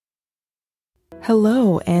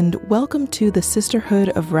Hello, and welcome to the Sisterhood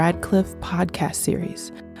of Radcliffe podcast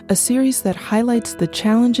series, a series that highlights the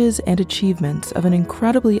challenges and achievements of an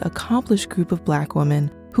incredibly accomplished group of Black women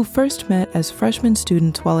who first met as freshman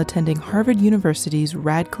students while attending Harvard University's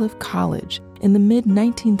Radcliffe College in the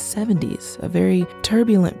mid-1970s, a very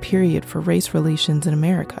turbulent period for race relations in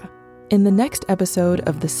America. In the next episode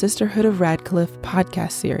of the Sisterhood of Radcliffe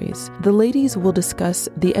podcast series, the ladies will discuss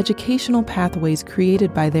the educational pathways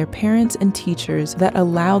created by their parents and teachers that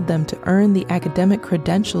allowed them to earn the academic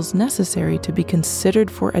credentials necessary to be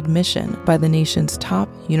considered for admission by the nation's top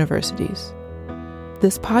universities.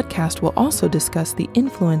 This podcast will also discuss the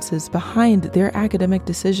influences behind their academic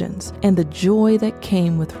decisions and the joy that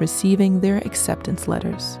came with receiving their acceptance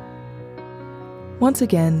letters. Once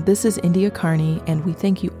again, this is India Carney, and we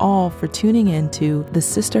thank you all for tuning in to the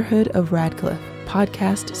Sisterhood of Radcliffe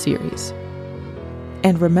podcast series.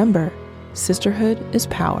 And remember, sisterhood is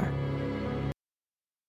power.